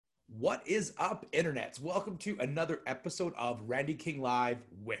What is up, internets? Welcome to another episode of Randy King Live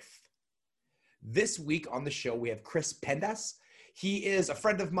with. This week on the show, we have Chris Pendas. He is a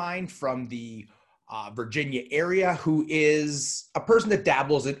friend of mine from the Virginia area who is a person that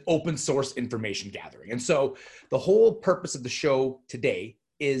dabbles in open source information gathering. And so the whole purpose of the show today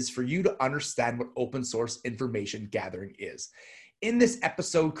is for you to understand what open source information gathering is. In this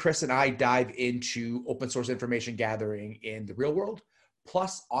episode, Chris and I dive into open source information gathering in the real world,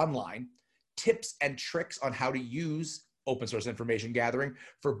 plus online, tips and tricks on how to use open source information gathering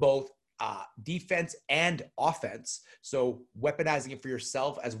for both defense and offense. So weaponizing it for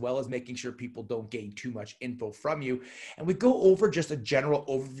yourself, as well as making sure people don't gain too much info from you. And we go over just a general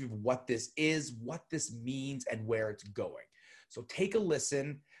overview of what this is, what this means, and where it's going. So take a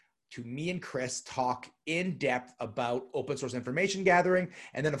listen to me and Chris talk in depth about open source information gathering.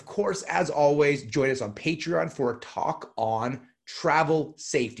 And then, of course, as always, join us on Patreon for a talk on travel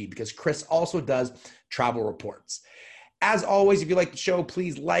safety, because Chris also does travel reports. As always, if you like the show,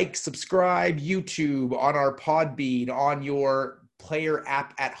 please like, subscribe, YouTube, on our Podbean, on your player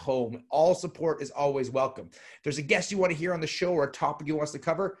app at home. All support is always welcome. If there's a guest you want to hear on the show or a topic you want us to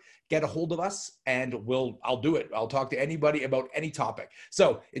cover, get a hold of us and I'll do it. I'll talk to anybody about any topic.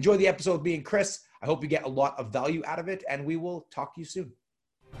 So enjoy the episode with me and Chris. I hope you get a lot of value out of it, and we will talk to you soon.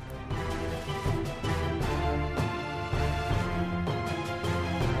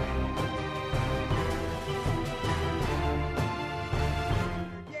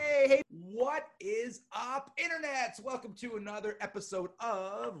 What is up, internets? Welcome to another episode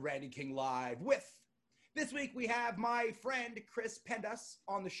of Randy King Live with. This week we have my friend Chris Pendas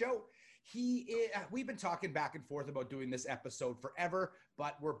on the show. We've been talking back and forth about doing this episode forever,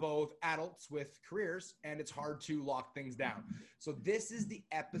 but we're both adults with careers and it's hard to lock things down. So this is the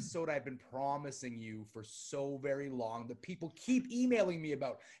episode I've been promising you for so very long that people keep emailing me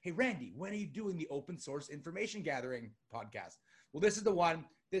about. Hey, Randy, when are you doing the open source information gathering podcast? Well, this is the one.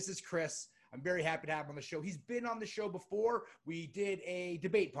 This is Chris. I'm very happy to have him on the show. He's been on the show before. We did a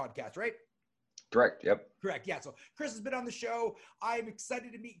debate podcast, right? Correct. Yep. Correct. Yeah. So Chris has been on the show. I'm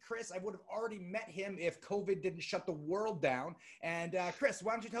excited to meet Chris. I would have already met him if COVID didn't shut the world down. And Chris,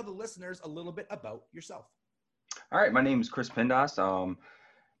 why don't you tell the listeners a little bit about yourself? All right. My name is Chris Pendas.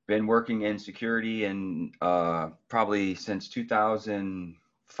 Been working in security and probably since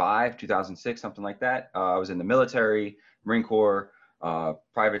 2005, 2006, something like that. I was in the military, Marine Corps,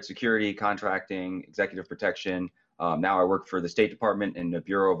 private security, contracting, executive protection. Now I work for the State Department in the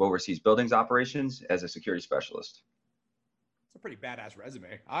Bureau of Overseas Buildings Operations as a security specialist. It's a pretty badass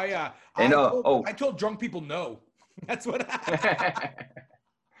resume. I told drunk people no. That's what.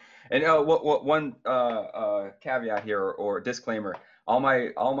 And one caveat here or disclaimer: all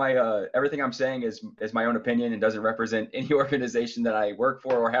my everything I'm saying is my own opinion and doesn't represent any organization that I work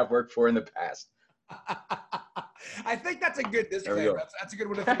for or have worked for in the past. I think that's a good disclaimer. That's a good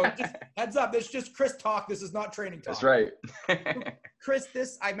one to throw. Just heads up, this is just Chris talk. This is not training talk. That's right. Chris,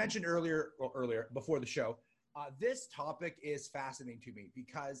 this I mentioned earlier before the show. This topic is fascinating to me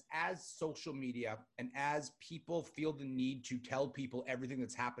because as social media and as people feel the need to tell people everything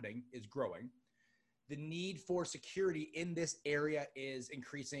that's happening is growing, the need for security in this area is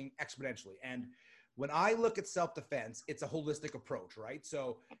increasing exponentially. And when I look at self-defense, it's a holistic approach, right?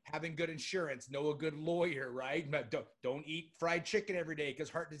 So having good insurance, know a good lawyer, right? Don't eat fried chicken every day because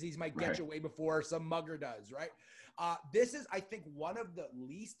heart disease might get you way before some mugger does, right? This is, I think, one of the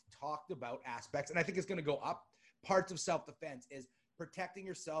least talked about aspects, and I think it's going to go up, parts of self-defense is protecting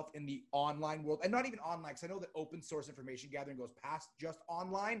yourself in the online world, and not even online, because I know that open source information gathering goes past just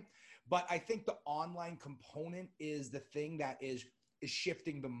online, but I think the online component is the thing that is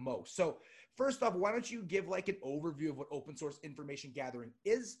shifting the most. So first off, why don't you give like an overview of what open source information gathering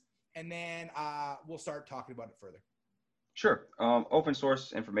is, and then we'll start talking about it further. Sure. Open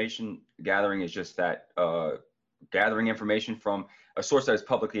source information gathering is just that gathering information from a source that is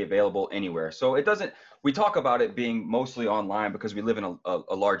publicly available anywhere. So we talk about it being mostly online because we live in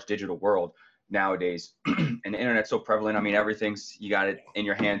a large digital world nowadays and the internet's so prevalent. I mean, you got it in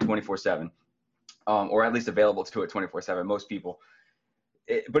your hand 24/7 or at least available to it 24/7, most people.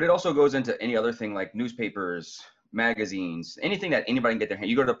 But it also goes into any other thing like newspapers, magazines, anything that anybody can get their hand.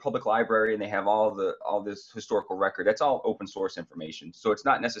 You go to the public library and they have all this historical record. That's all open source information. So it's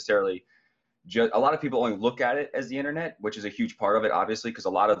not necessarily just, a lot of people only look at it as the internet, which is a huge part of it, obviously, because a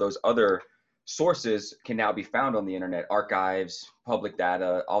lot of those other sources can now be found on the internet, archives, public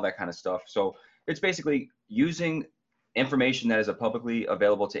data, all that kind of stuff. So it's basically using information that is publicly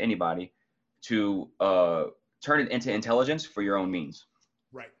available to anybody to turn it into intelligence for your own means.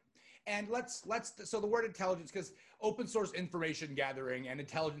 Right. And so the word intelligence, because open source information gathering and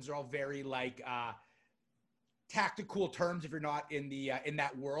intelligence are all very like tactical terms if you're not in the in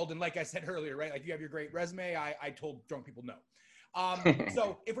that world. And like I said earlier, right, like you have your great resume, I told drunk people no.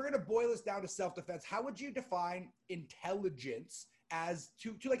 So if we're going to boil this down to self-defense, how would you define intelligence as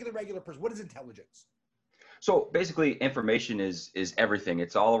to like the regular person? What is intelligence? So basically, information is everything.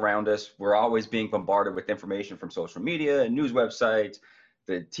 It's all around us. We're always being bombarded with information from social media and news websites,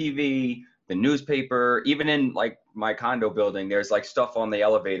 the TV, the newspaper. Even in like my condo building, there's like stuff on the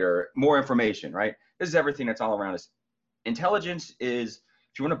elevator, more information, right? This is everything that's all around us. Intelligence is,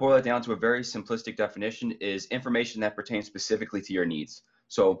 if you want to boil it down to a very simplistic definition, is information that pertains specifically to your needs.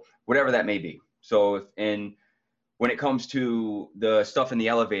 So whatever that may be. So when it comes to the stuff in the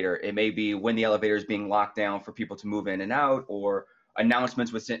elevator, it may be when the elevator is being locked down for people to move in and out, or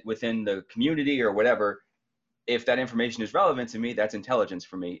announcements within the community or whatever. If that information is relevant to me, that's intelligence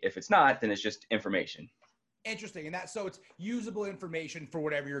for me. If it's not, then it's just information. Interesting. And so it's usable information for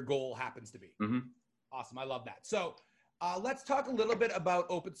whatever your goal happens to be. Mm-hmm. Awesome. I love that. So let's talk a little bit about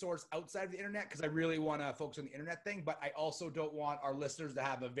open source outside of the internet, because I really want to focus on the internet thing, but I also don't want our listeners to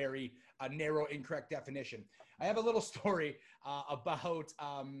have a very narrow, incorrect definition. I have a little story about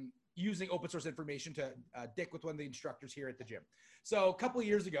using open source information to dick with one of the instructors here at the gym. So a couple of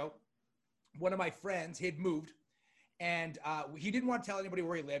years ago, one of my friends, he had moved, and he didn't want to tell anybody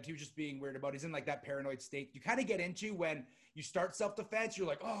where he lived. He was just being weird about it. He's in like that paranoid state you kind of get into when you start self-defense. You're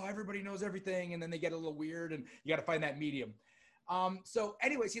like, oh, everybody knows everything. And then they get a little weird, and you got to find that medium. So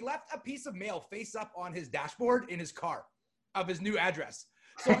anyways, he left a piece of mail face up on his dashboard in his car of his new address.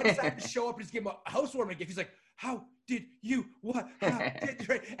 So I decided to show up and just give him a housewarming gift. He's like, how did you, what, how did,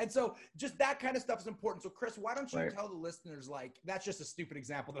 right? And so just that kind of stuff is important. So Chris, why don't you tell the listeners, like, that's just a stupid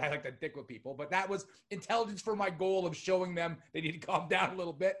example that I like to dick with people, but that was intelligence for my goal of showing them they need to calm down a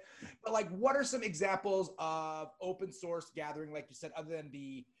little bit. But like, what are some examples of open source gathering, like you said, other than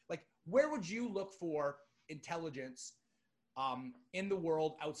like, where would you look for intelligence in the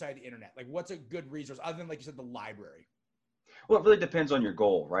world outside the internet? Like, what's a good resource other than, like you said, the library? Well, it really depends on your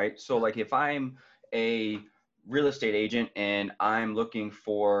goal, right? So like if I'm a real estate agent and I'm looking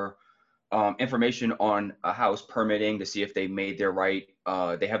for information on a house permitting to see if they made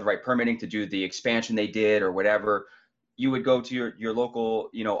they have the right permitting to do the expansion they did or whatever, you would go to your local,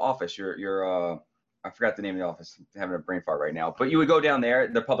 office, I forgot the name of the office. I'm having a brain fart right now, but you would go down there,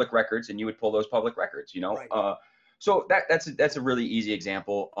 the public records, and you would pull those public records, Right. So that's a really easy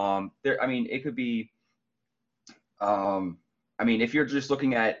example. It could be, if you're just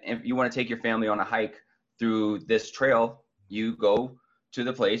looking at, if you want to take your family on a hike through this trail, you go to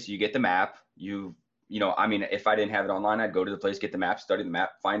the place, you get the map, if I didn't have it online, I'd go to the place, get the map, study the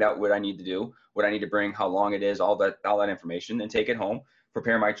map, find out what I need to do, what I need to bring, how long it is, all that information, and take it home,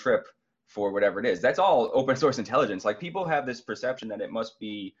 prepare my trip for whatever it is. That's all open source intelligence. Like, people have this perception that it must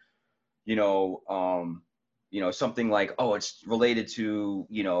be, something like, oh, it's related to,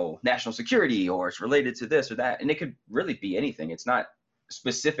 national security, or it's related to this or that. And it could really be anything. It's not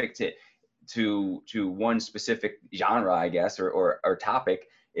specific to one specific genre, I guess, or topic.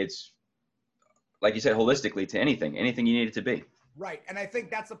 It's, like you said, holistically to anything you need it to be. Right. And I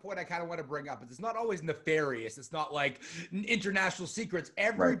think that's the point I kind of want to bring up, is it's not always nefarious. It's not like international secrets.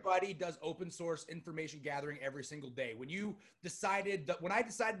 Everybody does open source information gathering every single day. When I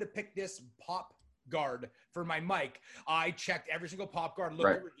decided to pick this pop guard for my mic, I checked every single pop guard, looked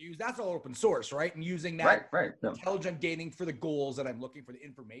at reviews. That's all open source, right? And using that intelligence I'm gaining for the goals that I'm looking for, the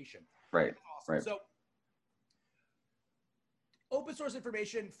information. Right. Awesome. So open source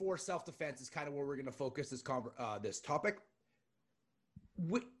information for self-defense is kind of where we're going to focus this topic.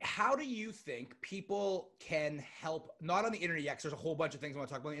 How do you think people can help, not on the internet yet, because there's a whole bunch of things I want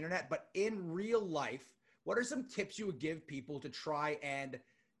to talk about on the internet, but in real life, what are some tips you would give people to try and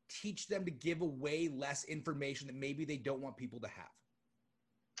teach them to give away less information that maybe they don't want people to have?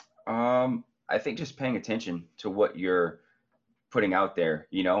 I think just paying attention to what you're putting out there,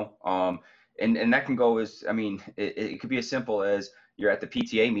 and that can go as, it could be as simple as you're at the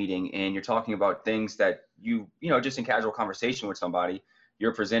PTA meeting and you're talking about things that just in casual conversation with somebody,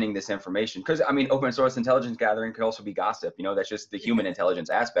 you're presenting this information. Because open source intelligence gathering could also be gossip. That's just the human intelligence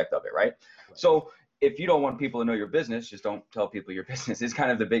aspect of it, right? So if you don't want people to know your business, just don't tell people your business. Is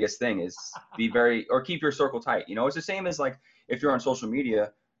kind of the biggest thing, is keep your circle tight. It's the same as, like, if you're on social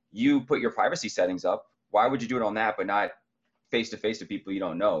media, you put your privacy settings up. Why would you do it on that, but not face to face to people you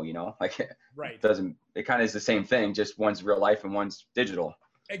don't know? Right. It kind of is the same thing, just one's real life and one's digital.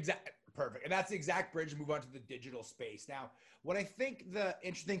 Exactly. Perfect. And that's the exact bridge to move on to the digital space. Now, what I think the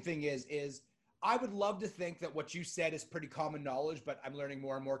interesting thing is I would love to think that what you said is pretty common knowledge, but I'm learning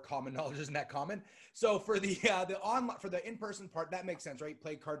more and more common knowledge isn't that common. So for the online, for the in-person part, that makes sense, right?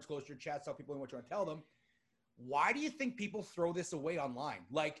 Play cards close to your chest, tell people what you want to tell them. Why do you think people throw this away online?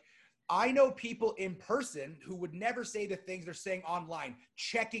 Like, I know people in person who would never say the things they're saying online,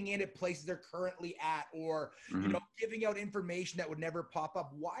 checking in at places they're currently at, or, you know, giving out information that would never pop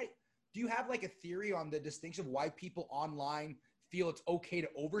up. Why do you have like a theory on the distinction of why people online feel it's okay to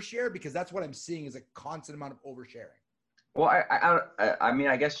overshare? Because that's what I'm seeing is a constant amount of oversharing. Well, I mean,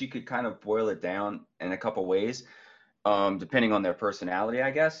 I guess you could kind of boil it down in a couple ways, depending on their personality,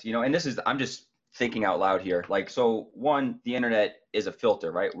 I guess, you know, and this is, I'm just thinking out loud here. Like, so one, the internet is a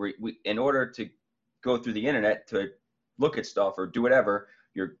filter, right? In order to go through the internet to look at stuff or do whatever,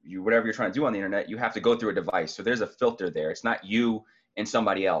 whatever you're trying to do on the internet, you have to go through a device. So there's a filter there. It's not you and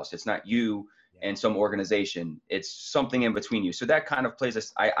somebody else. It's not you and some organization. It's something in between you. So that kind of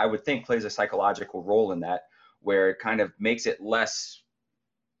plays I would think plays a psychological role in that, where it kind of makes it less,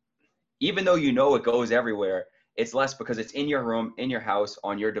 even though you know it goes everywhere, it's less because it's in your room, in your house,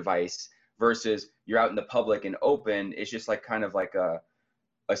 on your device, versus you're out in the public and open. It's just like kind of like a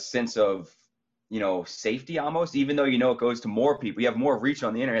sense of, you know, safety almost, even though you know it goes to more people. You have more reach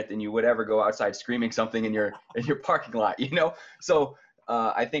on the internet than you would ever go outside screaming something in your parking lot, you know? So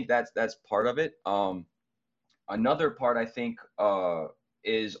I think that's part of it. Another part I think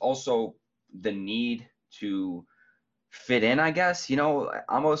is also the need to fit in, I guess, you know,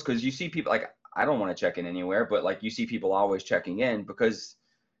 almost, because you see people like, I don't want to check in anywhere, but like you see people always checking in because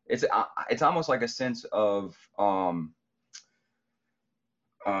it's almost like a sense of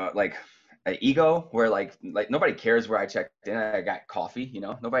like an ego, where like nobody cares where I checked in. I got coffee, you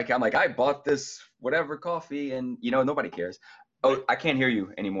know, I'm like, I bought this whatever coffee, and you know, nobody cares. Oh, I can't hear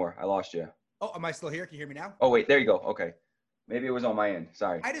you anymore. I lost you. Oh, am I still here? Can you hear me now? Oh, wait, there you go. Okay. Maybe it was on my end.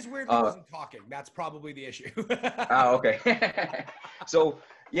 Sorry. I just weirdly wasn't talking. That's probably the issue. Oh, okay. So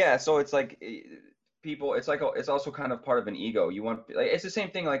yeah, so it's like people. It's like it's also kind of part of an ego. You want, like, it's the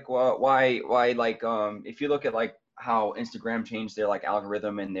same thing. Like, well, why like if you look at like how Instagram changed their like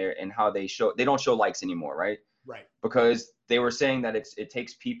algorithm and how they don't show likes anymore, right? Right. Because they were saying that it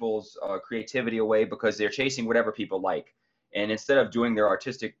takes people's creativity away because they're chasing whatever people like, and instead of doing their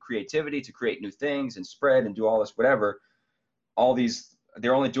artistic creativity to create new things and spread and do all this whatever,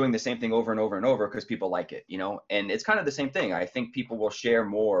 they're only doing the same thing over and over and over because people like it, you know? And it's kind of the same thing. I think people will share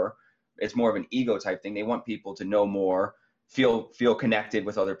more. It's more of an ego type thing. They want people to know more, feel connected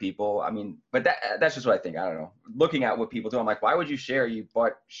with other people. I mean, but that's just what I think. I don't know. Looking at what people do, I'm like, why would you share you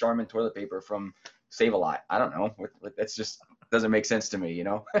bought Charmin toilet paper from Save-A-Lot? I don't know. That's just doesn't make sense to me, you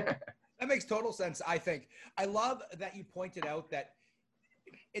know? That makes total sense, I think. I love that you pointed out that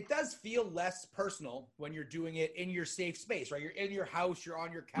it does feel less personal when you're doing it in your safe space, right? You're in your house, you're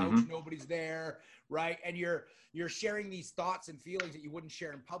on your couch, nobody's there, right? And you're sharing these thoughts and feelings that you wouldn't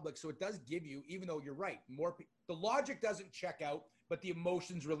share in public. So it does give you, even though you're right, the logic doesn't check out, but the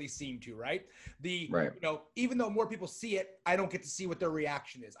emotions really seem to, right? Right. You know, even though more people see it, I don't get to see what their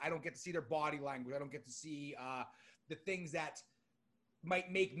reaction is. I don't get to see their body language. I don't get to see the things that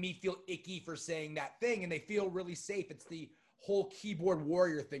might make me feel icky for saying that thing, and they feel really safe. It's the whole keyboard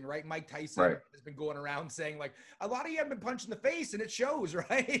warrior thing, right? Mike Tyson has been going around saying like, a lot of you have been punched in the face and it shows,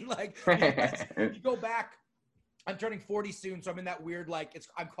 right? Like you go back, I'm turning 40 soon. So I'm in that weird, like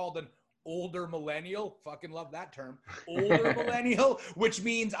I'm called an older millennial. Fucking love that term. Older millennial, which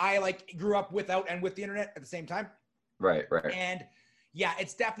means I like grew up without and with the internet at the same time. Right. And yeah,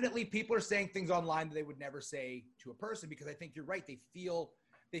 it's definitely, people are saying things online that they would never say to a person, because I think you're right. They feel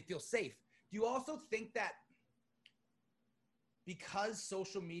safe. Do you also think that because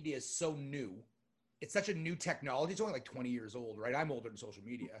social media is so new, it's such a new technology, it's only like 20 years old, right? I'm older than social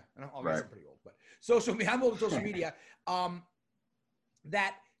media. I guess I'm pretty old, but I'm older than social media.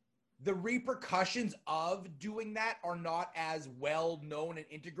 That the repercussions of doing that are not as well known and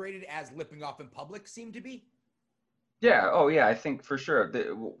integrated as lipping off in public seem to be? Yeah. Oh, yeah. I think for sure,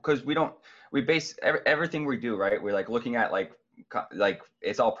 because we base everything we do, right? We're like looking at like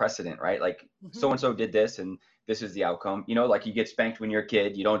it's all precedent, right? Like so and so did this, and this is the outcome. You know, like you get spanked when you're a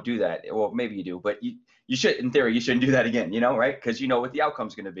kid. You don't do that. Well, maybe you do, but you should, in theory, you shouldn't do that again. You know, right? Because you know what the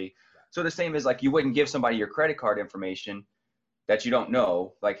outcome's going to be. So the same is like you wouldn't give somebody your credit card information that you don't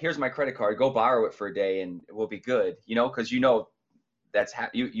know. Like, here's my credit card. Go borrow it for a day, and it will be good. You know, because you know that's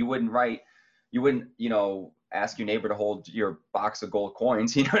you wouldn't you know, ask your neighbor to hold your box of gold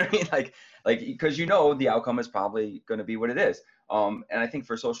coins, you know what I mean? Like, because you know, the outcome is probably going to be what it is. And I think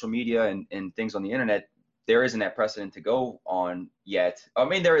for social media and things on the internet, there isn't that precedent to go on yet. I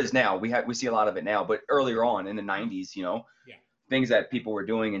mean, there is now, we see a lot of it now, but earlier on in the 90s, you know, things that people were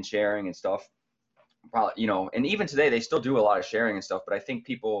doing and sharing and stuff. probably, you know, and even today they still do a lot of sharing and stuff, but I think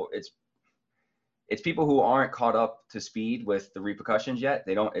people, it's people who aren't caught up to speed with the repercussions yet.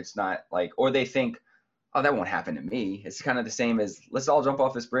 They don't, it's not like, or they think, oh, that won't happen to me. It's kind of the same as, let's all jump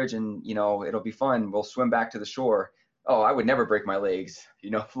off this bridge and, you know, it'll be fun. We'll swim back to the shore. Oh, I would never break my legs, you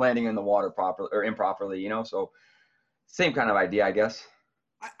know, landing in the water properly or improperly, you know? So same kind of idea, I guess.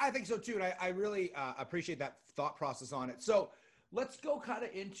 I think so too. And I really appreciate that thought process on it. So let's go kind of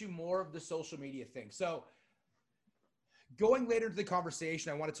into more of the social media thing. So going later into the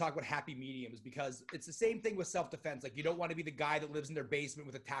conversation, I want to talk about happy mediums because it's the same thing with self-defense. Like, you don't want to be the guy that lives in their basement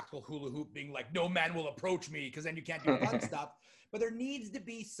with a tactical hula hoop being like, no man will approach me, because then you can't do fun stuff. But there needs to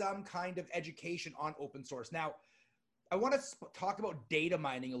be some kind of education on open source. Now, I want to talk about data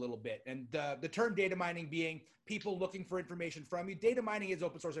mining a little bit. And the term data mining being people looking for information from you. Data mining is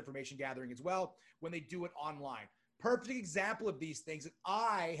open source information gathering as well when they do it online. Perfect example of these things that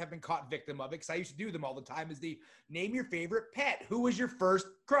I have been caught victim of it, because I used to do them all the time, is the name your favorite pet. Who was your first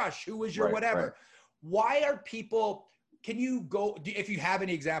crush? Who was your whatever? Right. Why are people, can you go, if you have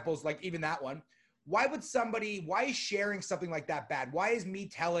any examples, like even that one, why is sharing something like that bad? Why is me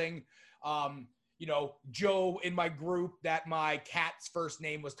telling, you know, Joe in my group that my cat's first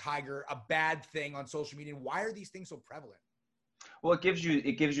name was Tiger a bad thing on social media? And why are these things so prevalent? Well, it gives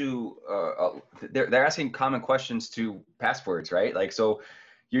you, they're asking common questions to passwords, right? Like, so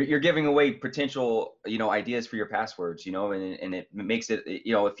you're giving away potential, you know, ideas for your passwords, you know, and it makes it,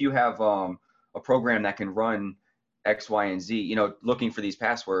 you know, if you have a program that can run X, Y, and Z, you know, looking for these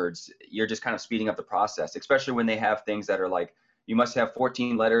passwords, you're just kind of speeding up the process, especially when they have things that are like, you must have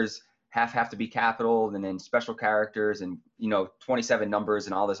 14 letters, half have to be capital, and then special characters and, you know, 27 numbers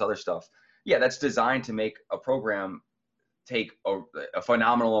and all this other stuff. Yeah, that's designed to make a program take a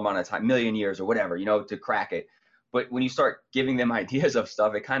phenomenal amount of time, million years or whatever, you know, to crack it. But when you start giving them ideas of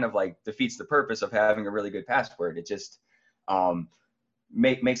stuff, it kind of like defeats the purpose of having a really good password. It just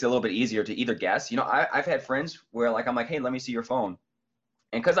makes it a little bit easier to either guess. You know, I've had friends where like, I'm like, hey, let me see your phone.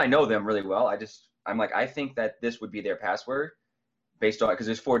 And because I know them really well, I'm like, I think that this would be their password based on, because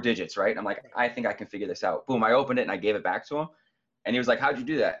there's 4 digits, right? I'm like, I think I can figure this out. Boom, I opened it and I gave it back to him. And he was like, how'd you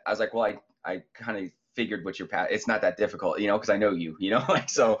do that? I was like, well, I kind of figured what your path, it's not that difficult, you know, because I know you know, like,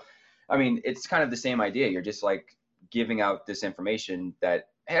 so, I mean, it's kind of the same idea. You're just like giving out this information that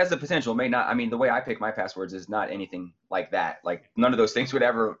has the potential, may not, I mean, the way I pick my passwords is not anything like that. Like, none of those things would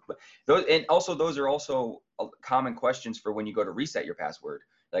ever, those, and also those are also common questions for when you go to reset your password.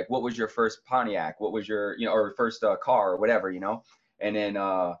 Like, what was your first Pontiac? What was your, you know, or first car or whatever, you know, and then,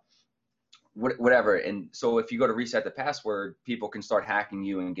 whatever. And so if you go to reset the password, people can start hacking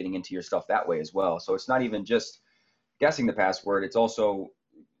you and getting into your stuff that way as well. So it's not even just guessing the password, it's also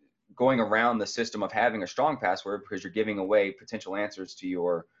going around the system of having a strong password, because you're giving away potential answers to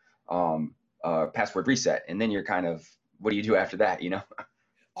your password reset. And then you're kind of, what do you do after that, you know?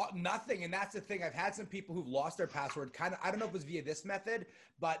 Nothing. And that's the thing. I've had some people who've lost their password kind of, I don't know if it was via this method,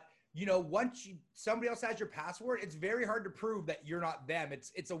 but you know, once somebody else has your password, it's very hard to prove that you're not them.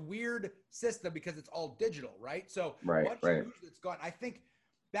 It's a weird system because it's all digital, right? So once you lose it, it's gone. I think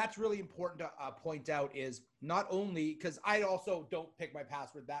that's really important to point out, is not only because I also don't pick my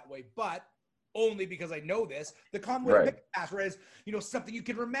password that way, but only because I know this. The common way to pick a password is, you know, something you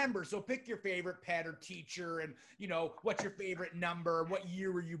can remember. So pick your favorite pet or teacher, and, you know, what's your favorite number, what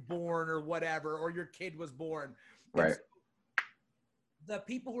year were you born or whatever, or your kid was born. Right. The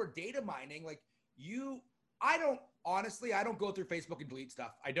people who are data mining, like I don't go through Facebook and delete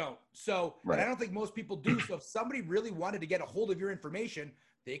stuff. I don't. So, and I don't think most people do. So if somebody really wanted to get a hold of your information,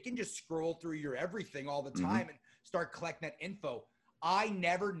 they can just scroll through your everything all the time and start collecting that info. I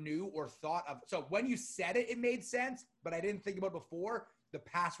never knew or thought of. So when you said it, it made sense, but I didn't think about before the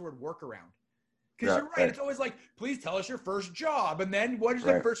password workaround. Because you're right. It's always like, please tell us your first job. And then what is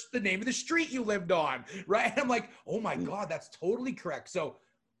the name of the street you lived on? Right. And I'm like, oh my God, that's totally correct. So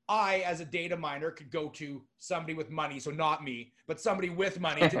I, as a data miner, could go to somebody with money. So not me, but somebody with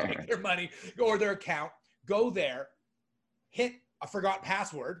money to take their money or their account, go there, hit a forgot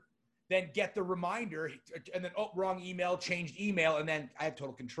password, then get the reminder, and then, oh, wrong email, changed email. And then I have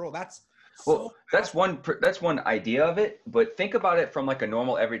total control. That's that's one idea of it, but think about it from like a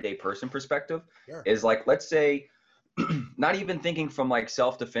normal everyday person perspective. Is like, let's say, not even thinking from like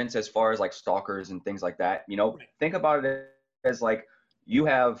self-defense as far as like stalkers and things like that, you know, think about it as like, you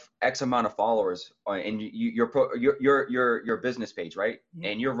have X amount of followers and your business page, right?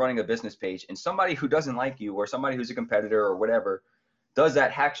 And you're running a business page, and somebody who doesn't like you, or somebody who's a competitor or whatever, does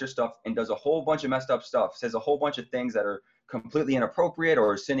that, hacks your stuff and does a whole bunch of messed up stuff, says a whole bunch of things that are completely inappropriate,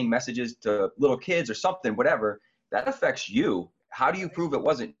 or sending messages to little kids or something, whatever, that affects you. How do you prove it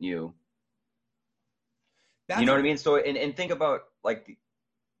wasn't you? You know what I mean? So, and think about like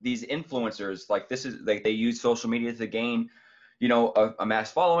these influencers, like this is like they use social media to gain, you know, a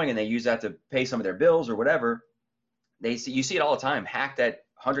mass following, and they use that to pay some of their bills or whatever. You see it all the time, hacked at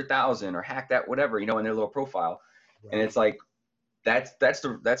 100,000 or hacked at whatever, you know, in their little profile. Right. And it's like, that's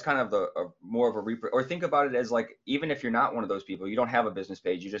kind of the more of a or think about it as like, even if you're not one of those people, you don't have a business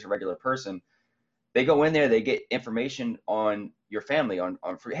page, you're just a regular person, they go in there, they get information on your family on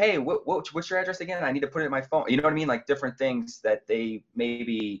free. Hey, what's your address again? I need to put it in my phone. You know what I mean? Like different things that they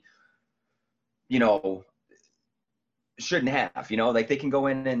maybe, you know, shouldn't have, you know, like they can go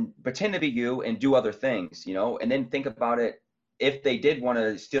in and pretend to be you and do other things, you know, and then think about it. If they did want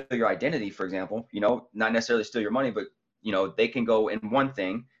to steal your identity, for example, you know, not necessarily steal your money, but, you know, they can go in one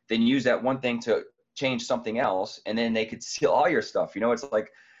thing, then use that one thing to change something else. And then they could steal all your stuff. You know, it's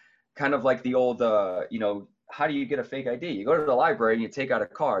like kind of like the old, you know, how do you get a fake ID? You go to the library and you take out a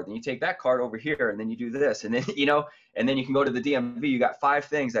card, then you take that card over here and then you do this. And then, you know, and then you can go to the DMV. You got 5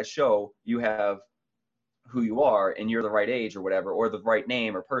 things that show you have who you are and you're the right age or whatever, or the right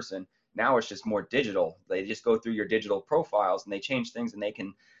name or person. Now it's just more digital. They just go through your digital profiles and they change things, and they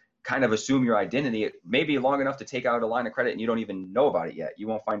can kind of assume your identity, maybe long enough to take out a line of credit and you don't even know about it yet. You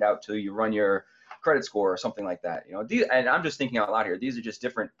won't find out till you run your credit score or something like that. You know, and I'm just thinking out loud here. These are just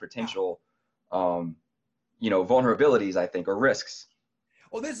different potential, you know, vulnerabilities, I think, or risks.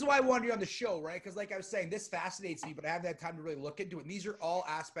 Well, this is why I wanted you on the show, right? Because like I was saying, this fascinates me, but I haven't had time to really look into it. And these are all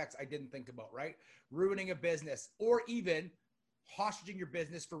aspects I didn't think about, right? Ruining a business, or even hostage your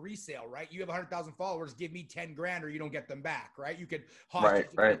business for resale, right? You have 100,000 followers, give me 10 grand or you don't get them back, right? You could hostage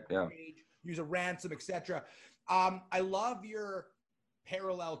yeah. page, use a ransom, etc. I love your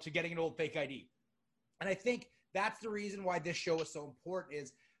parallel to getting an old fake ID. And I think that's the reason why this show is so important,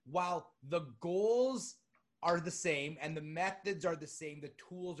 is while the goals are the same and the methods are the same, the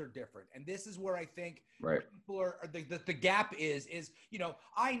tools are different. And this is where I think people are the gap is, you know,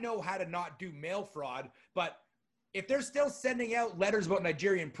 I know how to not do mail fraud, but if they're still sending out letters about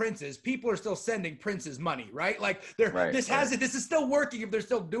Nigerian princes, people are still sending princes money, right? Like this is still working if they're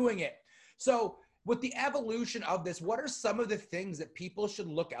still doing it. So with the evolution of this, what are some of the things that people should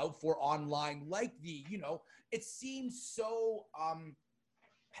look out for online? Like you know, it seems so,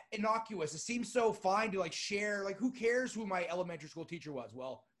 innocuous. It seems so fine to like share, like who cares who my elementary school teacher was?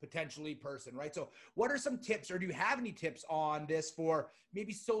 Well, potentially person, right? So what are some tips, or do you have any tips on this for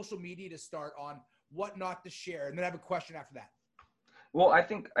maybe social media to start on what not to share? And then I have a question after that. Well, I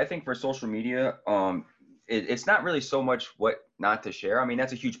think for social media, it's not really so much what not to share. I mean,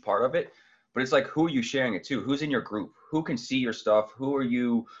 that's a huge part of it, but it's like, who are you sharing it to? Who's in your group? Who can see your stuff? Who are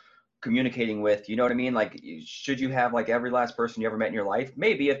you communicating with? You know what I mean? Like, should you have like every last person you ever met in your life?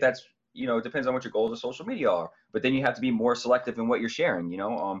 Maybe, if that's, you know, it depends on what your goals of social media are, but then you have to be more selective in what you're sharing, you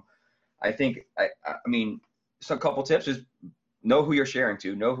know? I think, I mean, some couple tips is know who you're sharing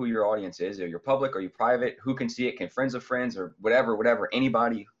to, know who your audience is. Are you public? Are you private? Who can see it? Can friends of friends or whatever,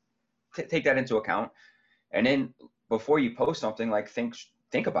 anybody take that into account. And then before you post something, like think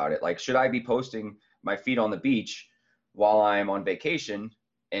about it. Like, should I be posting my feet on the beach while I'm on vacation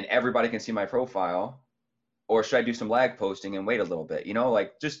and everybody can see my profile, or should I do some lag posting and wait a little bit? You know,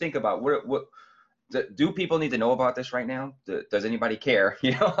 like, just think about what do people need to know about this right now? Does anybody care?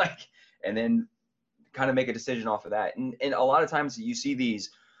 You know, like, and then kind of make a decision off of that. And a lot of times you see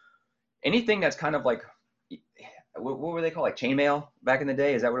anything that's kind of like, what were they called? Like chainmail back in the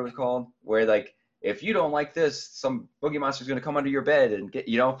day? Is that what it was called? Where like, if you don't like this, some boogie monster is going to come under your bed and get,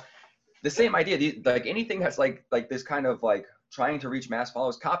 you know, the same idea. Like anything that's like this kind of like trying to reach mass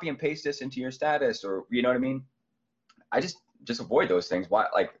followers, copy and paste this into your status, or, you know what I mean? I just avoid those things. Why?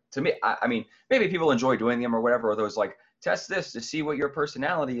 Like, to me, I mean, maybe people enjoy doing them or whatever, or those like, test this to see what your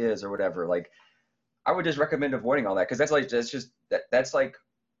personality is or whatever. Like, I would just recommend avoiding all that, because that's like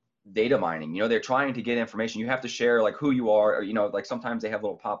data mining. You know, they're trying to get information. You have to share like who you are, or, you know, like sometimes they have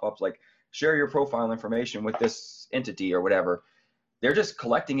little pop-ups like, share your profile information with this entity or whatever. They're just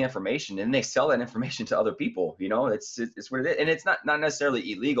collecting information and they sell that information to other people. You know, it's what it is. And it's not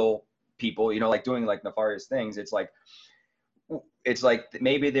necessarily illegal people, you know, like doing like nefarious things. It's like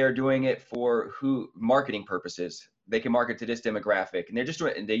maybe they're doing it for marketing purposes. They can market to this demographic, and they're just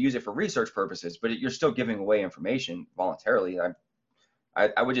doing it, and they use it for research purposes, but you're still giving away information voluntarily.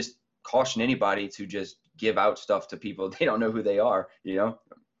 I would just caution anybody to just give out stuff to people. They don't know who they are, you know?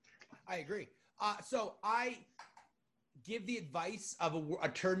 I agree. So I give the advice of a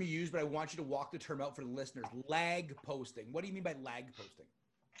term you use, but I want you to walk the term out for the listeners. Lag posting. What do you mean by lag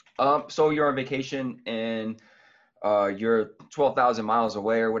posting? So you're on vacation and you're 12,000 miles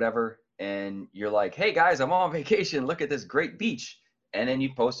away or whatever, and you're like, hey guys, I'm on vacation. Look at this great beach. and then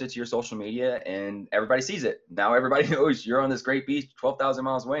you post it to your social media and everybody sees it. Now everybody knows you're on this great beach 12,000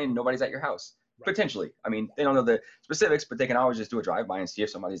 miles away and nobody's at your house. Right. Potentially. I mean, they don't know the specifics, but they can always just do a drive-by and see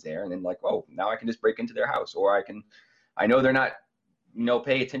if somebody's there, and then like, oh, now I can just break into their house, or I know they're not,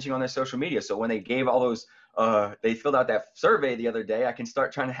 pay attention on their social media. So when they gave all those, they filled out that survey the other day, I can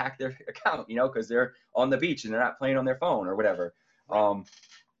start trying to hack their account, because they're on the beach and they're not playing on their phone or whatever. Right.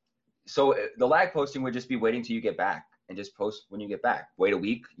 So the lag posting would just be waiting till you get back and just post when you get back. Wait a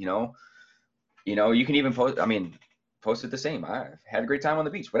week, you can even post it the same. I had a great time on the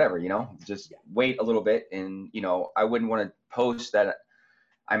beach, whatever, just wait a little bit. And, I wouldn't want to post that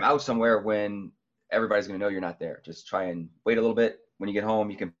I'm out somewhere when everybody's going to know you're not there. Just try and wait a little bit. When you get home,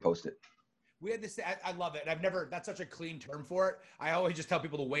 you can post it. We had this, I love it. And that's such a clean term for it. I always just tell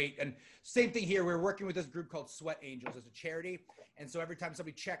people to wait. And same thing here. We're working with this group called Sweat Angels as a charity. And so every time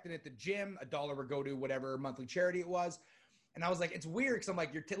somebody checked in at the gym, $1 would go to whatever monthly charity it was. And I was like, it's weird because I'm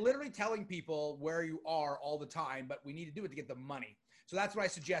like, you're literally telling people where you are all the time, but we need to do it to get the money. So that's what I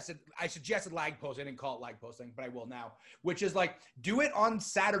suggested. I suggested lag posting. I didn't call it lag posting, but I will now, which is like, do it on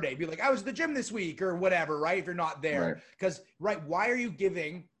Saturday. Be like, I was at the gym this week or whatever, right? If you're not there. Because, why are you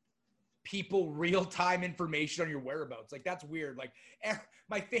giving people real-time information on your whereabouts? Like, that's weird. Like,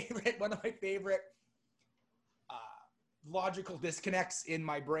 one of my favorite logical disconnects in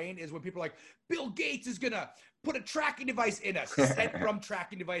my brain is when people are like, Bill Gates is going to put a tracking device in a sent from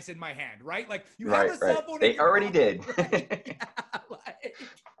tracking device in my hand, right? Like, you have a cell phone. They already did. Right?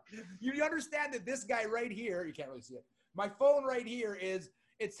 You understand that this guy right here, you can't really see it. My phone right here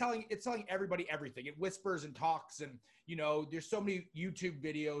it's telling everybody everything. It whispers and talks, and there's so many YouTube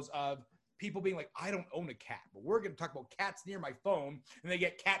videos of people being like, I don't own a cat, but we're going to talk about cats near my phone, and they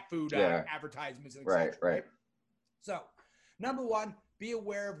get cat food advertisements and etc. Right. So, number one, be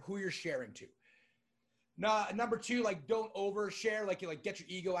aware of who you're sharing to. Number two, don't overshare. Get your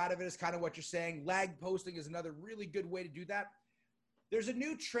ego out of it is kind of what you're saying. Lag posting is another really good way to do that. There's a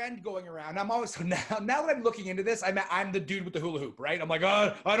new trend going around. I'm always now that I'm looking into this, I'm the dude with the hula hoop, right? I'm like,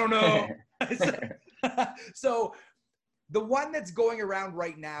 oh, I don't know. So the one that's going around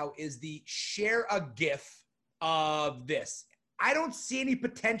right now is the share a GIF of this. I don't see any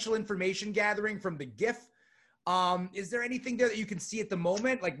potential information gathering from the GIF. Is there anything there that you can see at the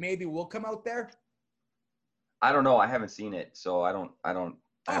moment? Like maybe we'll come out there? I don't know. I haven't seen it. So I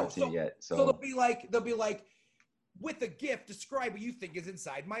haven't seen it yet. So they'll be like, with a GIF, describe what you think is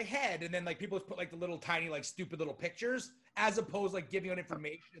inside my head. And then people just put the little tiny, stupid little pictures as opposed giving out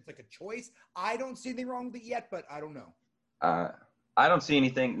information. It's a choice. I don't see anything wrong with it yet, but I don't know. I don't see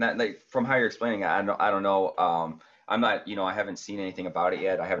anything from how you're explaining it. I don't know. I'm not, I haven't seen anything about it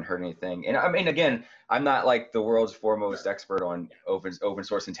yet. I haven't heard anything. And I mean, again, I'm not the world's foremost expert on open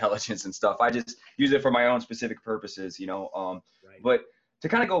source intelligence and stuff. I just use it for my own specific purposes, Right. But to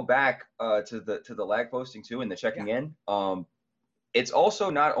kind of go back to the lag posting too and the checking in, it's also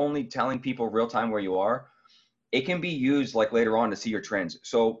not only telling people real time where you are, it can be used later on to see your trends.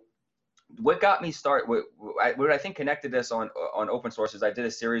 So what got me started, what I think connected us on open source is I did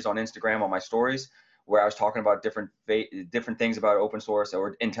a series on Instagram on my stories where I was talking about different things about open source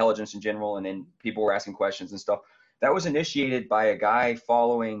or intelligence in general, and then people were asking questions and stuff. That was initiated by a guy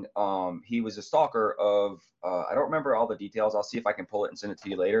following, he was a stalker of, I don't remember all the details. I'll see if I can pull it and send it to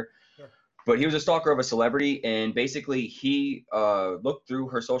you later. Sure. But he was a stalker of a celebrity, and basically he looked through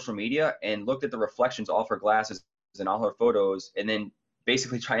her social media and looked at the reflections off her glasses and all her photos, and then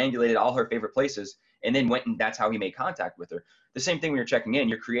basically triangulated all her favorite places, and then went and that's how he made contact with her. The same thing when you're checking in,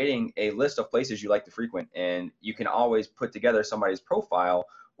 you're creating a list of places you like to frequent, and you can always put together somebody's profile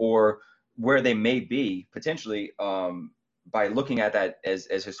or where they may be potentially by looking at that as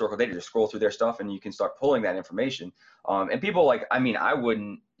historical data. Just scroll through their stuff and you can start pulling that information. And people I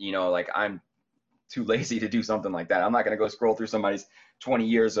wouldn't, I'm too lazy to do something like that. I'm not going to go scroll through somebody's 20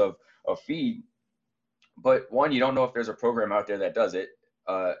 years of feed. But one, you don't know if there's a program out there that does it.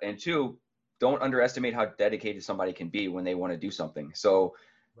 And two, don't underestimate how dedicated somebody can be when they want to do something. So,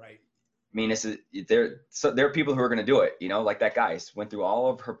 right. I mean, there are people who are going to do it, like that guy went through all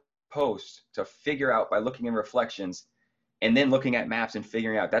of her posts to figure out by looking in reflections and then looking at maps and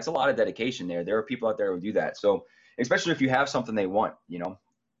figuring out. That's a lot of dedication there. There are people out there who do that. So especially if you have something they want,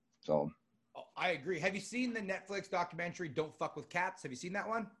 so. Oh, I agree. Have you seen the Netflix documentary, Don't Fuck with Cats? Have you seen that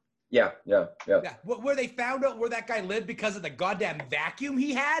one? Yeah. Where they found out where that guy lived because of the goddamn vacuum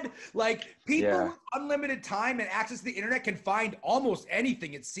he had. People with unlimited time and access to the internet can find almost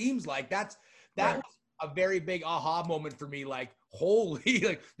anything. It seems like that right. was a very big aha moment for me.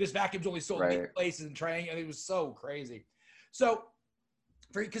 Holy, this vacuum's only sold in places and trying. It was so crazy. So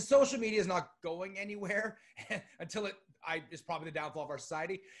because social media is not going anywhere until it's probably the downfall of our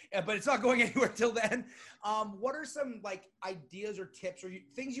society, but it's not going anywhere till then. What are some like ideas or tips or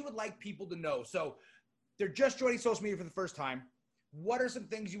things you would like people to know? So they're just joining social media for the first time. What are some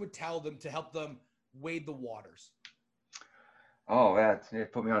things you would tell them to help them wade the waters? Oh,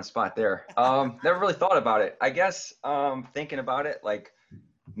 that put me on the spot there. Never really thought about it. I guess thinking about it, like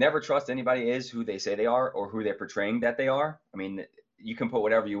never trust anybody is who they say they are or who they're portraying that they are. I mean, you can put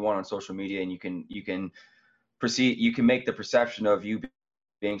whatever you want on social media, and you can make the perception of you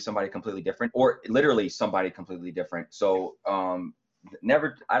being somebody completely different, or literally somebody completely different. So I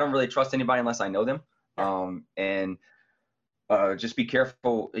don't really trust anybody unless I know them. And just be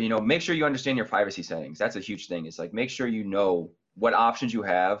careful, make sure you understand your privacy settings. That's a huge thing. It's like, make sure you know what options you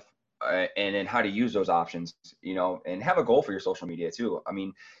have, and then how to use those options, and have a goal for your social media too. I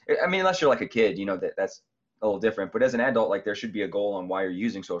mean, unless you're like a kid, that's a little different, but as an adult, like there should be a goal on why you're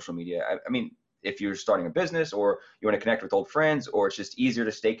using social media. I mean, if you're starting a business or you want to connect with old friends, or it's just easier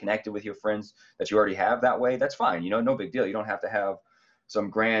to stay connected with your friends that you already have that way, that's fine. No big deal. You don't have to have some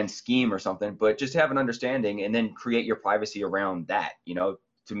grand scheme or something, but just have an understanding and then create your privacy around that,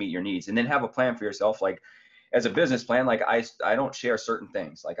 to meet your needs, and then have a plan for yourself. Like as a business plan, like I don't share certain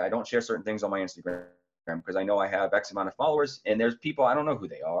things. Like I don't share certain things on my Instagram because I know I have X amount of followers, and there's people, I don't know who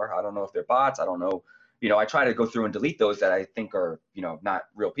they are. I don't know if they're bots. I don't know, I try to go through and delete those that I think are, not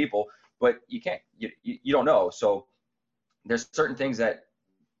real people, but you can't, you don't know. So there's certain things that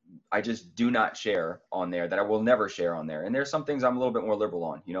I just do not share on there that I will never share on there. And there's some things I'm a little bit more liberal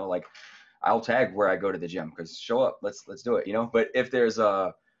on, like I'll tag where I go to the gym because show up, let's do it, But if there's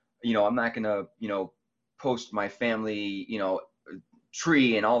I'm not gonna, post my family,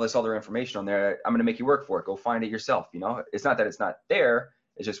 tree and all this other information on there. I'm gonna make you work for it. Go find it yourself. It's not that it's not there.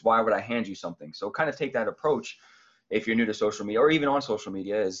 It's just, why would I hand you something? So kind of take that approach if you're new to social media, or even on social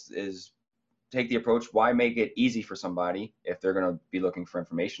media, is take the approach, why make it easy for somebody if they're going to be looking for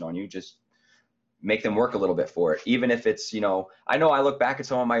information on you? Just make them work a little bit for it. Even if it's, I know I look back at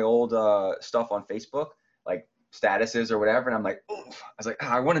some of my old stuff on Facebook, like statuses or whatever, and I'm like, oh, I was like,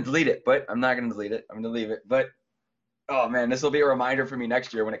 I want to delete it, but I'm not going to delete it. I'm going to leave it. But, oh man, this will be a reminder for me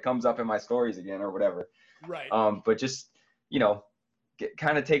next year when it comes up in my stories again or whatever. Right. But just,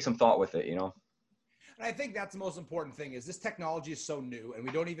 kind of take some thought with it, And I think that's the most important thing, is this technology is so new and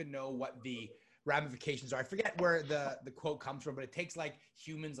we don't even know what the ramifications are. I forget where the quote comes from, but it takes like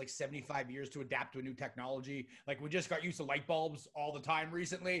humans like 75 years to adapt to a new technology. Like we just got used to light bulbs all the time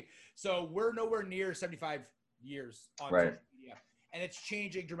recently. So we're nowhere near 75 years on social media, and it's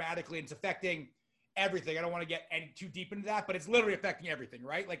changing dramatically. And it's affecting everything. I don't want to get too deep into that, but it's literally affecting everything,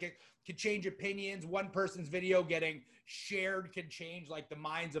 right? Like it could change opinions. One person's video getting shared can change like the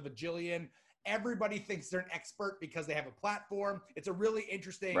minds of a jillion. Everybody thinks they're an expert because they have a platform. It's a really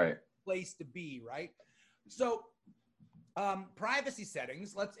interesting place to be, right? So privacy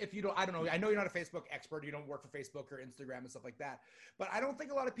settings, I don't know, I know you're not a Facebook expert, you don't work for Facebook or Instagram and stuff like that, but I don't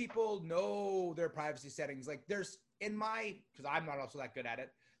think a lot of people know their privacy settings. Like because I'm not also that good at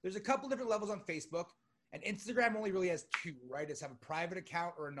it, there's a couple different levels on Facebook, and Instagram only really has two, right? It's have a private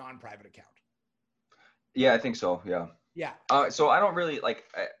account or a non-private account. Yeah, I think so. Yeah. Yeah. So I don't really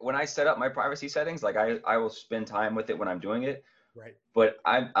when I set up my privacy settings, like I will spend time with it when I'm doing it. Right. But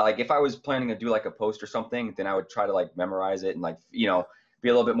I like, if I was planning to do like a post or something, then I would try to like memorize it and like, be a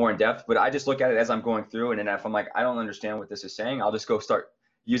little bit more in depth. But I just look at it as I'm going through. And then if I'm like, I don't understand what this is saying, I'll just go start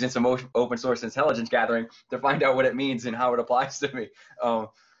using some open source intelligence gathering to find out what it means and how it applies to me.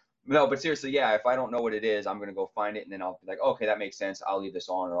 No, but seriously, yeah, if I don't know what it is, I'm going to go find it, and then I'll be like, okay, that makes sense. I'll leave this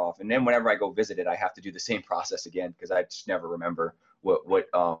on or off. And then whenever I go visit it, I have to do the same process again because I just never remember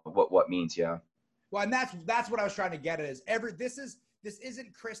what means. Yeah. Well, and that's what I was trying to get at, is this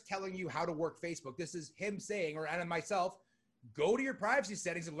isn't Chris telling you how to work Facebook. This is him saying, and myself, go to your privacy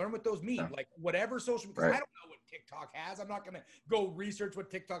settings and learn what those mean. Yeah. Like whatever social, because I don't know what TikTok has. I'm not going to go research what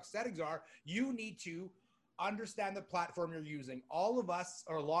TikTok settings are. You need to understand the platform you're using. All of us,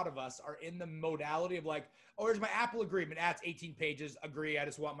 or a lot of us, are in the modality of like, oh, here's my Apple agreement. It's 18 pages. Agree. I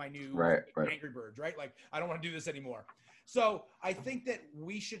just want my new Angry Birds, right? Like, I don't want to do this anymore. So I think that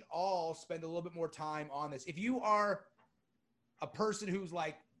we should all spend a little bit more time on this. If you are a person who's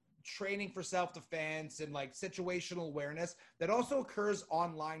like training for self-defense and like situational awareness, that also occurs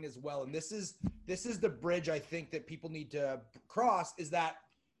online as well. And this is the bridge I think that people need to cross, is that,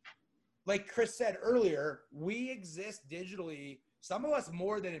 like Chris said earlier, we exist digitally, some of us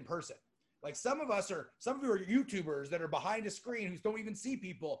more than in person. Like some of you are YouTubers that are behind a screen who don't even see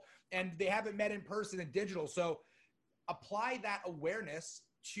people, and they haven't met in person and digital. So apply that awareness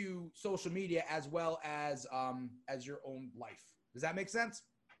to social media as well as your own life. Does that make sense?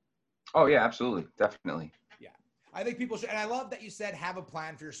 Oh yeah, absolutely. Definitely. Yeah. I think people should, and I love that you said have a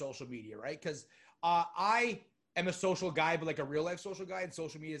plan for your social media, right? Because I am a social guy, but like a real life social guy, and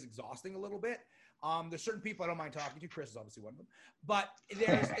social media is exhausting a little bit. There's certain people I don't mind talking to. Chris is obviously one of them. But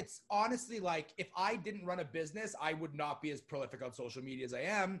it's honestly like if I didn't run a business, I would not be as prolific on social media as I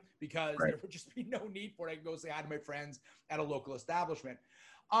am because Right. there would just be no need for it. I can go say hi to my friends at a local establishment.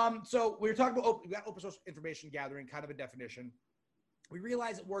 So we were talking about we got open source information gathering, kind of a definition. We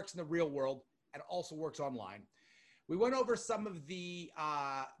realize it works in the real world and it also works online. We went over some of the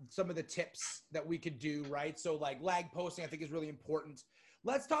tips that we could do, right? So like lag posting, I think is really important.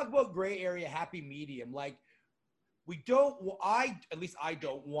 Let's talk about gray area, happy medium. Like we don't, at least I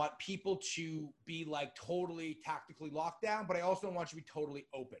don't want people to be like totally tactically locked down, but I also don't want you to be totally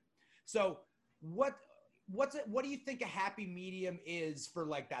open. So what do you think a happy medium is for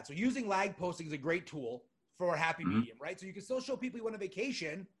like that? So using lag posting is a great tool for a happy Mm-hmm. medium, right? So you can still show people you went on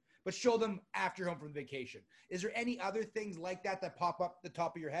vacation, but show them after you're home from vacation. Is there any other things like that that pop up the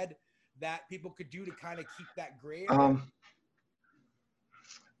top of your head that people could do to kind of keep that gray area? Um,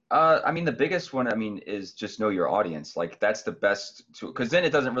 I mean, the biggest one, I mean, is just know your audience. Like that's the best tool, because then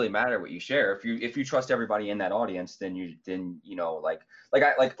it doesn't really matter what you share. If you trust everybody in that audience, then you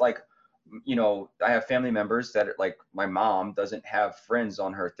know, I have family members that like my mom doesn't have friends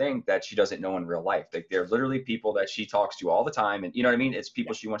on her thing that she doesn't know in real life. Like they're literally people that she talks to all the time, and you know what I mean. It's Yeah.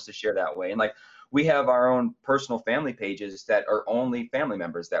 people she wants to share that way, and like we have our own personal family pages that are only family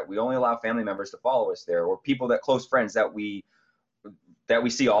members that we only allow family members to follow us there, or people that close friends that we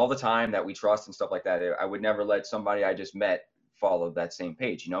see all the time that we trust and stuff like that. I would never let somebody I just met follow that same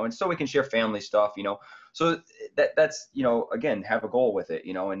page, you know, and so we can share family stuff, you know. So that's, you know, again, have a goal with it,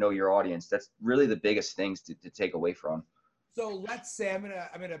 you know, and know your audience. That's really the biggest things to take away from. So let's say I'm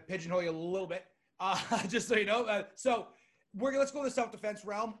gonna pigeonhole you a little bit, just so you know. So let's go to the self-defense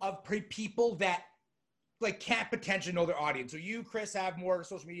realm of people that like can't potentially know their audience. So you, Chris, have more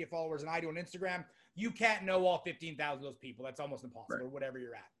social media followers than I do on Instagram. You can't know all 15,000 of those people. That's almost impossible, Right. or whatever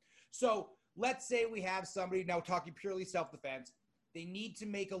you're at. So let's say we have somebody now talking purely self-defense. They need to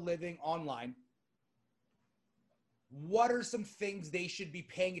make a living online. What are some things they should be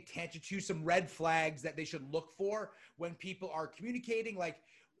paying attention to, some red flags that they should look for when people are communicating? Like,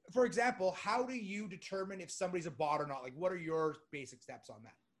 for example, how do you determine if somebody's a bot or not? Like, what are your basic steps on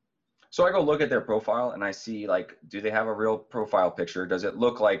that? So I go look at their profile and I see like, do they have a real profile picture? Does it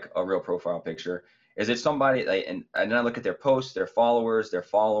look like a real profile picture? Is it somebody like, and then I look at their posts, their followers, their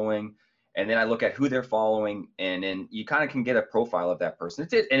following, and then I look at who they're following, and then you kind of can get a profile of that person.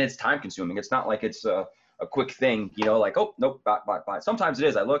 And it's time consuming. It's not like it's a quick thing, you know, like, oh, nope, bot, bot, bot. Sometimes it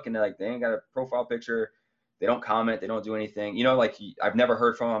is. I look and they're like, they ain't got a profile picture. They don't comment. They don't do anything. You know, like I've never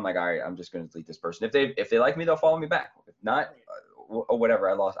heard from them. I'm like, all right, I'm just going to delete this person. If they like me, they'll follow me back. If not, or whatever,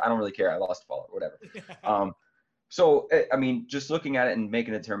 I don't really care. I lost a follower, whatever. So I mean, just looking at it and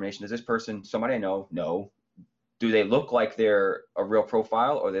making a determination: is this person somebody I know? No. Do they look like they're a real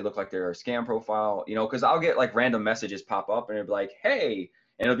profile, or they look like they're a scam profile? You know, because I'll get like random messages pop up, and it'll be like, "Hey,"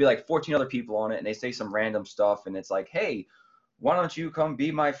 and it'll be like 14 other people on it, and they say some random stuff, and it's like, "Hey, why don't you come be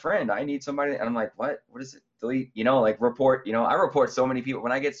my friend? I need somebody." And I'm like, "What? What is it? Delete?" You know, like report. You know, I report so many people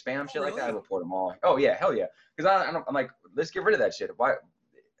when I get spam Oh, shit like that. I really? report them all. Oh yeah, hell yeah. Because I'm like, let's get rid of that shit. Why?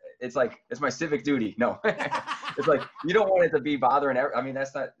 It's like it's my civic duty. No, it's like you don't want it to be bothering. I mean,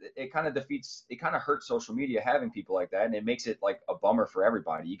 that's not. It kind of defeats. It kind of hurts social media having people like that, and it makes it like a bummer for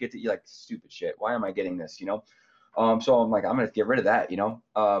everybody. You get to like stupid shit. Why am I getting this? You know. So I'm like, I'm gonna get rid of that. You know.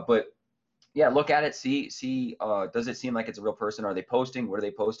 But yeah, look at it. See. Does it seem like it's a real person? Are they posting? What are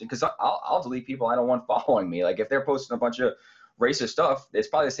they posting? Because I'll delete people I don't want following me. Like if they're posting a bunch of racist stuff, it's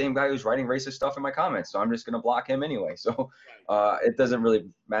probably the same guy who's writing racist stuff in my comments. So I'm just gonna block him anyway. So Right. it doesn't really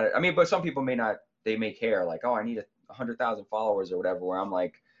matter. I mean, but some people may not. They may care. Like, oh, I need 100,000 followers or whatever. Where I'm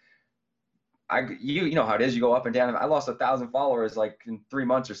like, you know how it is. You go up and down. I lost 1,000 followers like in 3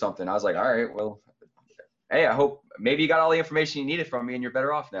 months or something. I was like, all right, well, hey, I hope maybe you got all the information you needed from me and you're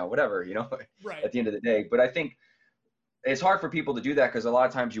better off now. Whatever, you know. Right. At the end of the day, but I think it's hard for people to do that because a lot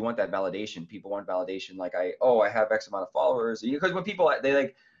of times you want that validation. People want validation, like I have X amount of followers. Because when people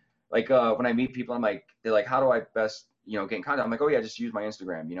they when I meet people, I'm like, they're like, how do I best get in contact? I'm like, oh yeah, just use my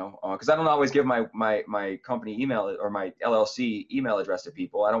Instagram, because I don't always give my company email or my LLC email address to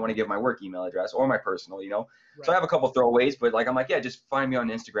people. I don't want to give my work email address or my personal. So I Right. have a couple throwaways, but like I'm like, yeah, just find me on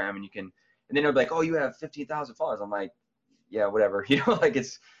Instagram and you can. And then they're like, oh, you have 15,000 followers. I'm like, yeah, whatever, like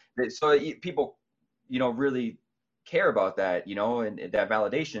so people, really care about that, and that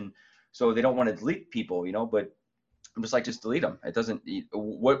validation. So they don't want to delete people, but I'm just like, just delete them. It doesn't,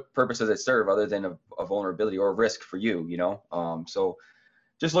 what purpose does it serve other than a vulnerability or a risk for you, so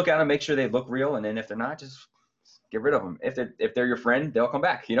just look at them, make sure they look real, and then if they're not, just get rid of them. If they're your friend, they'll come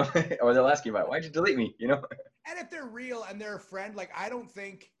back, or they'll ask you about it. Why'd you delete me, And if they're real and they're a friend, like I don't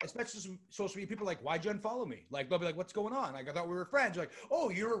think, especially some social media people, like why'd you unfollow me? Like they'll be like, what's going on? Like I thought we were friends. You're like, oh,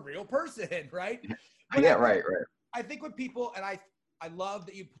 you're a real person, right? But Yeah, right. I think when people, and I love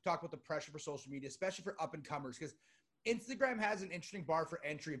that you talk about the pressure for social media, especially for up and comers, because Instagram has an interesting bar for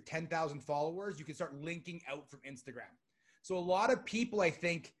entry of 10,000 followers. You can start linking out from Instagram. So a lot of people, I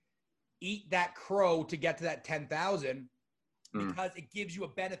think, eat that crow to get to that 10,000 because it gives you a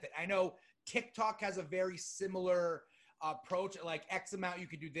benefit. I know TikTok has a very similar approach, like X amount you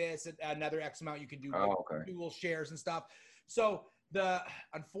could do this, and another X amount you can do dual shares and stuff. So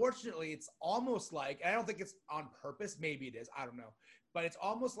unfortunately, it's almost like, and I don't think it's on purpose, maybe it is, I don't know, but it's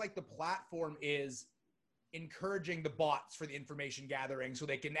almost like the platform is encouraging the bots for the information gathering so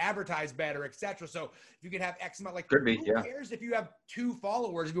they can advertise better, etc. So if you can have X amount, like Could be, who cares if you have 2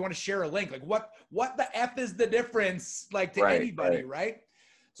 followers, if you want to share a link, like what the F is the difference, like to anybody, right?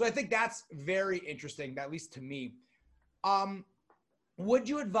 So I think that's very interesting, at least to me. Would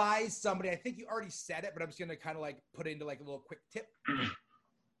you advise somebody, I think you already said it, but I'm just going to kind of like put it into like a little quick tip,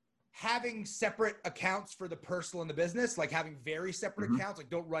 having separate accounts for the personal and the business, like having very separate accounts, like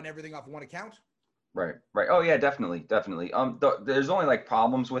don't run everything off one account? Right. Oh yeah, definitely. There's only like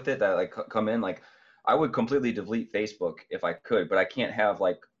problems with it that like come in. Like I would completely delete Facebook if I could, but I can't have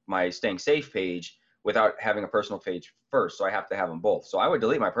like my staying safe page without having a personal page first. So I have to have them both. So I would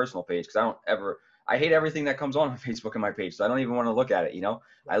delete my personal page because I hate everything that comes on Facebook in my page. So I don't even want to look at it.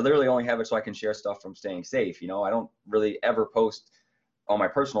 I literally only have it so I can share stuff from staying safe. I don't really ever post on my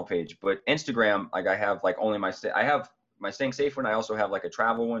personal page, but Instagram, like I have like only I have my staying safe one. I also have like a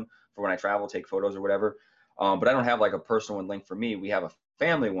travel one for when I travel, take photos or whatever. But I don't have like a personal one linked for me. We have a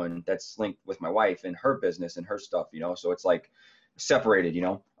family one that's linked with my wife and her business and her stuff, so it's like separated,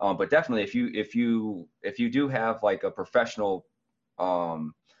 but definitely if you do have like a professional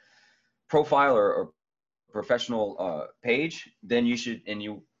profile or professional page, then you should,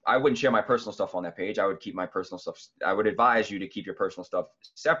 I wouldn't share my personal stuff on that page. I would keep my personal stuff. I would advise you to keep your personal stuff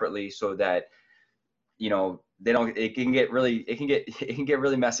separately so that they don't, it can get really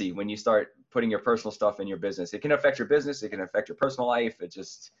messy when you start putting your personal stuff in your business. It can affect your business. It can affect your personal life.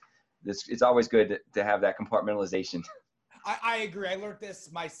 It's always good to have that compartmentalization. I agree. I learned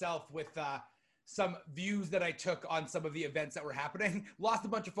this myself with some views that I took on some of the events that were happening. Lost a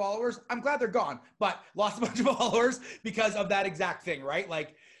bunch of followers. I'm glad they're gone, but lost a bunch of followers because of that exact thing, right?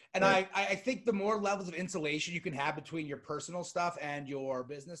 Like, and right. I think the more levels of insulation you can have between your personal stuff and your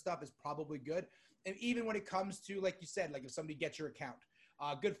business stuff is probably good. And even when it comes to, like you said, like if somebody gets your account,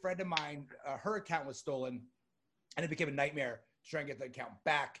 a good friend of mine, her account was stolen and it became a nightmare to try and get the account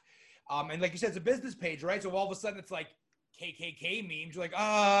back. And like you said, it's a business page, right? So all of a sudden it's like KKK memes. You're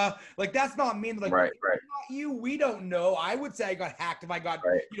like that's not me. Like, right. Not you. We don't know. I would say I got hacked if I got,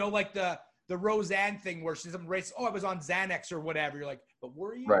 like the Roseanne thing where she's some race. Oh, I was on Xanax or whatever. You're like, but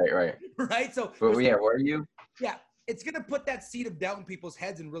were you? Right. Right. So, were you? Yeah. It's going to put that seed of doubt in people's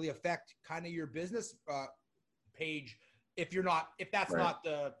heads and really affect kind of your business page if that's not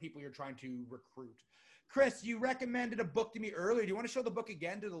the people you're trying to recruit. Chris, you recommended a book to me earlier. Do you want to show the book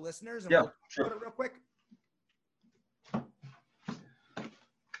again to the listeners? And we'll sure. put it real quick.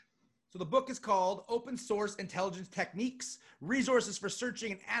 So the book is called Open Source Intelligence Techniques, Resources for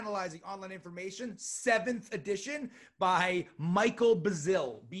Searching and Analyzing Online Information, 7th edition by Michael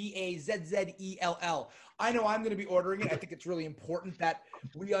Bazell, Bazzell. I know I'm going to be ordering it. I think it's really important that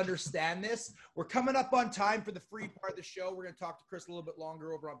we understand this. We're coming up on time for the free part of the show. We're going to talk to Chris a little bit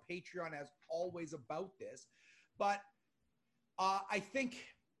longer over on Patreon, as always, about this. But I think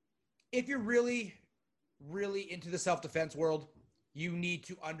if you're really, really into the self-defense world, you need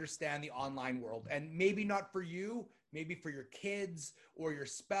to understand the online world, and maybe not for you, maybe for your kids or your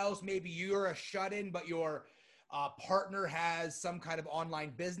spouse. Maybe you're a shut-in, but your partner has some kind of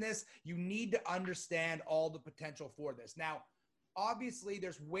online business. You need to understand all the potential for this. Now, obviously,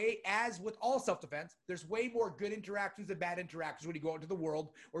 as with all self-defense, there's way more good interactions than bad interactions when you go out into the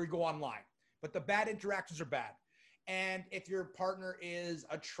world or you go online. But the bad interactions are bad. And if your partner is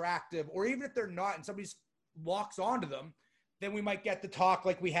attractive, or even if they're not, and somebody locks onto them, then we might get the talk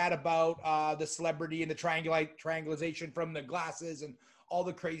like we had about the celebrity and the triangulation from the glasses and all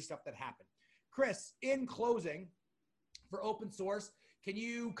the crazy stuff that happened. Chris, in closing, for open source, can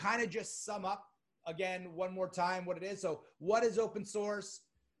you kind of just sum up again one more time what it is? So what is open source,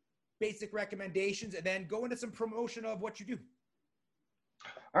 basic recommendations, and then go into some promotion of what you do.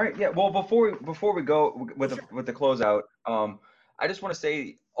 All right. Yeah. Well, before we go with the closeout, I just want to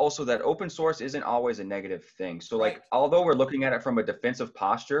say also that open source isn't always a negative thing. So Right. like, although we're looking at it from a defensive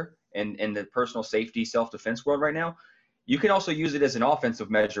posture and in the personal safety, self-defense world right now, you can also use it as an offensive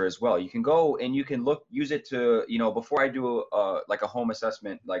measure as well. You can go and you can use it to, before I do like a home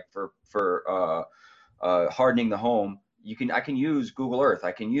assessment, like for hardening the home, I can use Google Earth.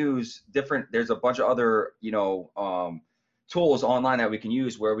 I can use there's a bunch of other, tools online that we can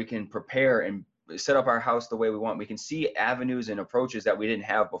use where we can prepare and set up our house the way we want. We can see avenues and approaches that we didn't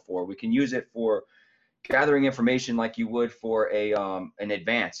have before. We can use it for gathering information like you would for an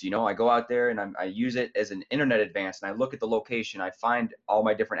advance. I go out there and I use it as an internet advance, and I look at the location. I find all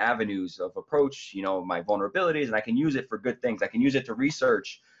my different avenues of approach, my vulnerabilities, and I can use it for good things. I can use it to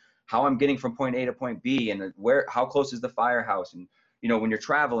research how I'm getting from point A to point B, and how close is the firehouse. And when you're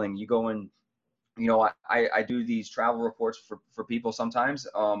traveling, you go and I do these travel reports for people sometimes,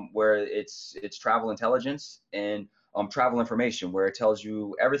 where it's travel intelligence and travel information, where it tells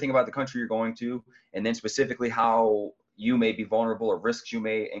you everything about the country you're going to, and then specifically how you may be vulnerable or risks you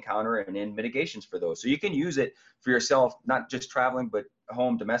may encounter, and then mitigations for those. So you can use it for yourself, not just traveling, but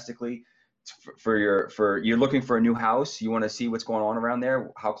home domestically. You're looking for a new house, you want to see what's going on around there.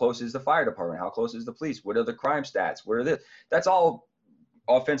 How close is the fire department? How close is the police? What are the crime stats? What are that's all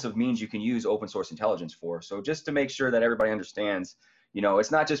offensive means you can use open source intelligence for. So just to make sure that everybody understands,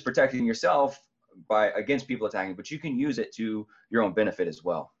 it's not just protecting yourself against people attacking, but you can use it to your own benefit as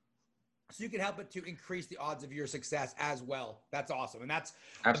well. So you can help it to increase the odds of your success as well. That's awesome. And that's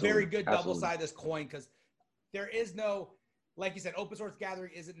Absolutely. a very good double side of this coin, because there is no, like you said, open source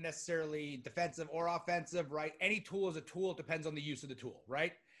gathering isn't necessarily defensive or offensive, right? Any tool is a tool. It depends on the use of the tool,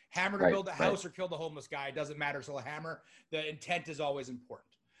 right? Hammer to build a house or kill the homeless guy. It doesn't matter. So a hammer, the intent is always important.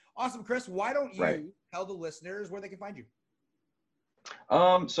 Awesome, Chris. Why don't you tell the listeners where they can find you?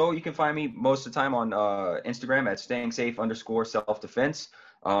 So you can find me most of the time on Instagram at stayingsafe_self-defense.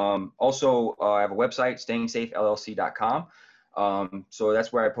 Also, I have a website, stayingsafe_llc.com. So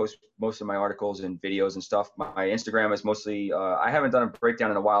that's where I post most of my articles and videos and stuff. My Instagram is mostly, I haven't done a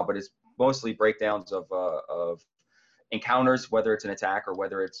breakdown in a while, but it's mostly breakdowns of encounters, whether it's an attack or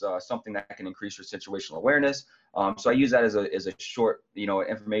whether it's something that can increase your situational awareness. So I use that as a short,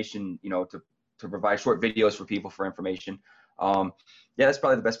 information, to provide short videos for people for information. That's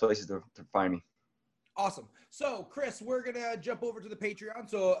probably the best places to find me. Awesome. So, Chris, we're going to jump over to the Patreon.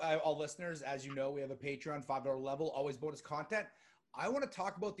 So, all listeners, as you know, we have a Patreon $5 level, always bonus content. I want to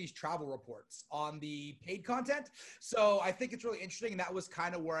talk about these travel reports on the paid content. So I think it's really interesting. And that was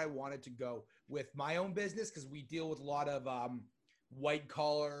kind of where I wanted to go with my own business, because we deal with a lot of white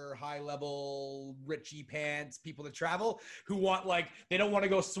collar, high level, richie pants people that travel who want, they don't want to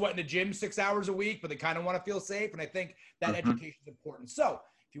go sweat in the gym 6 hours a week, but they kind of want to feel safe. And I think that education is important. So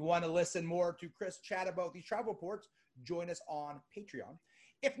if you want to listen more to Chris chat about these travel reports, join us on Patreon.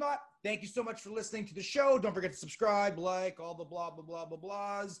 If not, thank you so much for listening to the show. Don't forget to subscribe, like, all the blah, blah, blah, blah,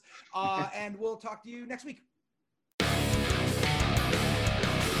 blahs. And we'll talk to you next week.